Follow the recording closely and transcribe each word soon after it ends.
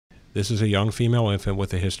This is a young female infant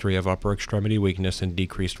with a history of upper extremity weakness and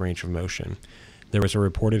decreased range of motion. There is a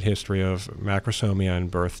reported history of macrosomia and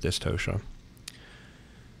birth dystocia.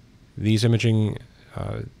 These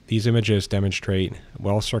images demonstrate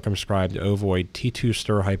well-circumscribed ovoid T2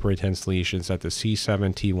 stir hyperintense lesions at the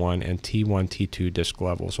C7, T1, and T1, T2 disc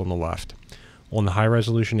levels on the left. On the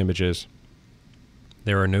high-resolution images,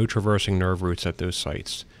 there are no traversing nerve roots at those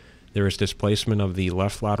sites. There is displacement of the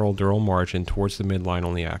left lateral dural margin towards the midline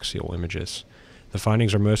on the axial images. The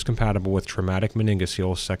findings are most compatible with traumatic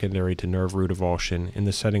meningoceles secondary to nerve root avulsion in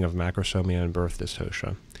the setting of macrosomia and birth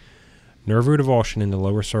dystocia. Nerve root avulsion in the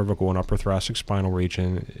lower cervical and upper thoracic spinal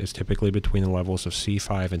region is typically between the levels of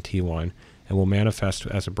C5 and T1 and will manifest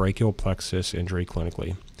as a brachial plexus injury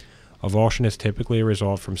clinically. Avulsion is typically a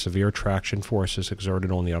result from severe traction forces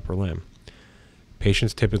exerted on the upper limb.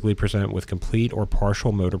 Patients typically present with complete or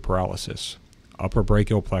partial motor paralysis. Upper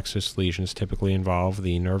brachial plexus lesions typically involve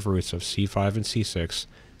the nerve roots of C5 and C6,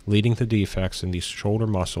 leading to defects in the shoulder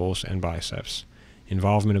muscles and biceps.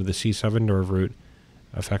 Involvement of the C7 nerve root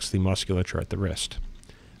affects the musculature at the wrist.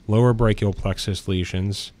 Lower brachial plexus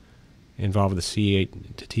lesions involve the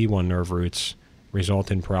C8 to T1 nerve roots,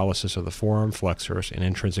 result in paralysis of the forearm flexors and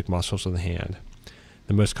intrinsic muscles of the hand.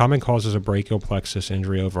 The most common causes of brachial plexus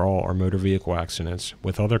injury overall are motor vehicle accidents,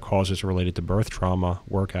 with other causes related to birth trauma,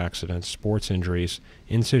 work accidents, sports injuries,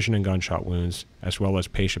 incision and gunshot wounds, as well as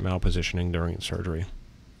patient malpositioning during surgery.